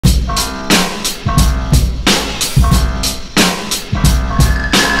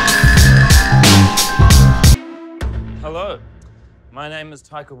My name is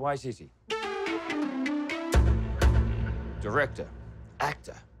Taika Waititi. Director,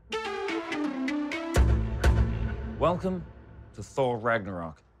 actor. Welcome to Thor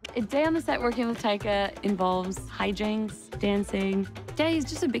Ragnarok. A day on the set working with Taika involves hijinks, dancing. Jay's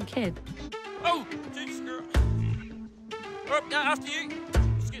just a big kid. Oh, Jesus, girl. Oh, yeah, after you.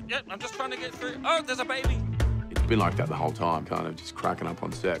 Yep, I'm just trying to get through. Oh, there's a baby. It's been like that the whole time, kind of just cracking up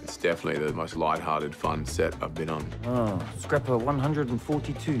on set. It's definitely the most light-hearted, fun set I've been on. Oh, Scrapper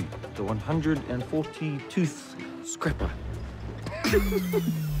 142. The 142th Scrapper.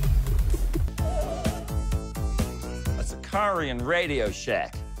 A Sicarian Radio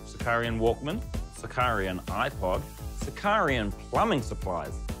Shack, Sicarian Walkman, Sicarian iPod, Sicarian plumbing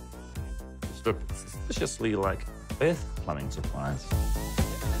supplies. Just look suspiciously like Earth plumbing supplies.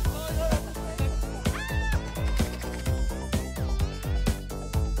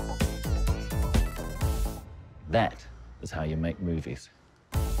 That is how you make movies.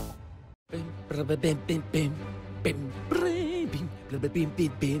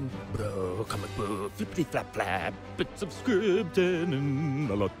 Bro, comic book, flippity flap flap, bits of script and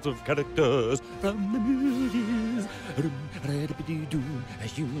lots of characters from the movies. A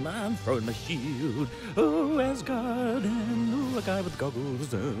human throwing my shield. Oh, Asgard, and oh, a guy with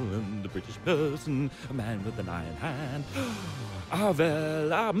goggles, and a British person, a man with an iron hand.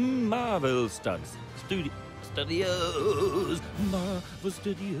 Marvel Stunts Studios, Marvel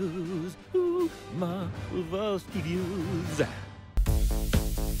Studios, ooh, Marvel Studios.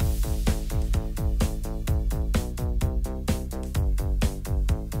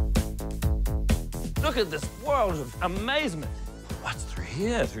 Look at this world of amazement. What's through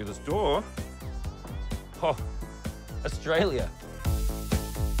here, through this door? Oh, Australia.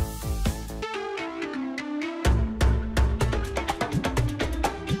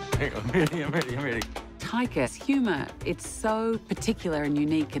 Hang on, I'm ready. Taika's humour, it's so particular and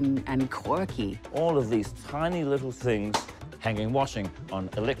unique and quirky. All of these tiny little things hanging washing on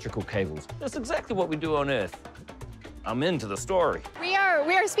electrical cables. That's exactly what we do on Earth. I'm into the story. We are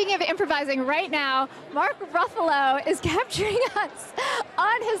speaking of improvising right now. Mark Ruffalo is capturing us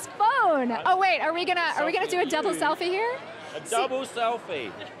on his phone. Oh wait, are we gonna do a double selfie here? A double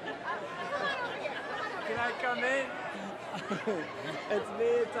selfie. Can I come in? It's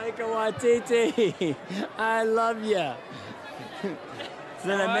me, Taika Waititi. I love you. It's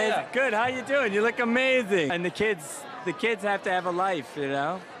an amazing. Good. How you doing? You look amazing. And the kids have to have a life, you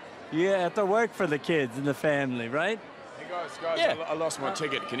know. You have to work for the kids and the family, right? Hey guys, Yeah. I lost my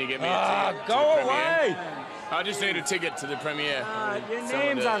ticket. Can you get me a ticket? Go to the away! premiere? I just need a ticket to the premiere. Your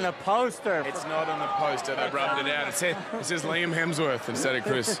name's on the poster. It's not on the poster. They rubbed it out. It says Liam Hemsworth instead of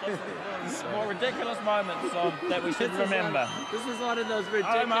Chris. More ridiculous moments that we should remember. This is one of those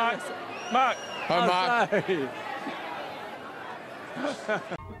ridiculous. Hi, Mark. Mark. Hi, Mark. Sorry.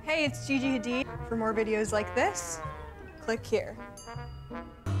 Hey, it's Gigi Hadid. For more videos like this, click here.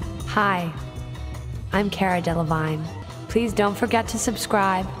 Hi, I'm Cara Delevingne. Please don't forget to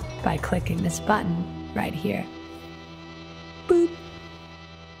subscribe by clicking this button right here. Boop.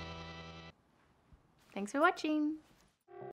 Thanks for watching.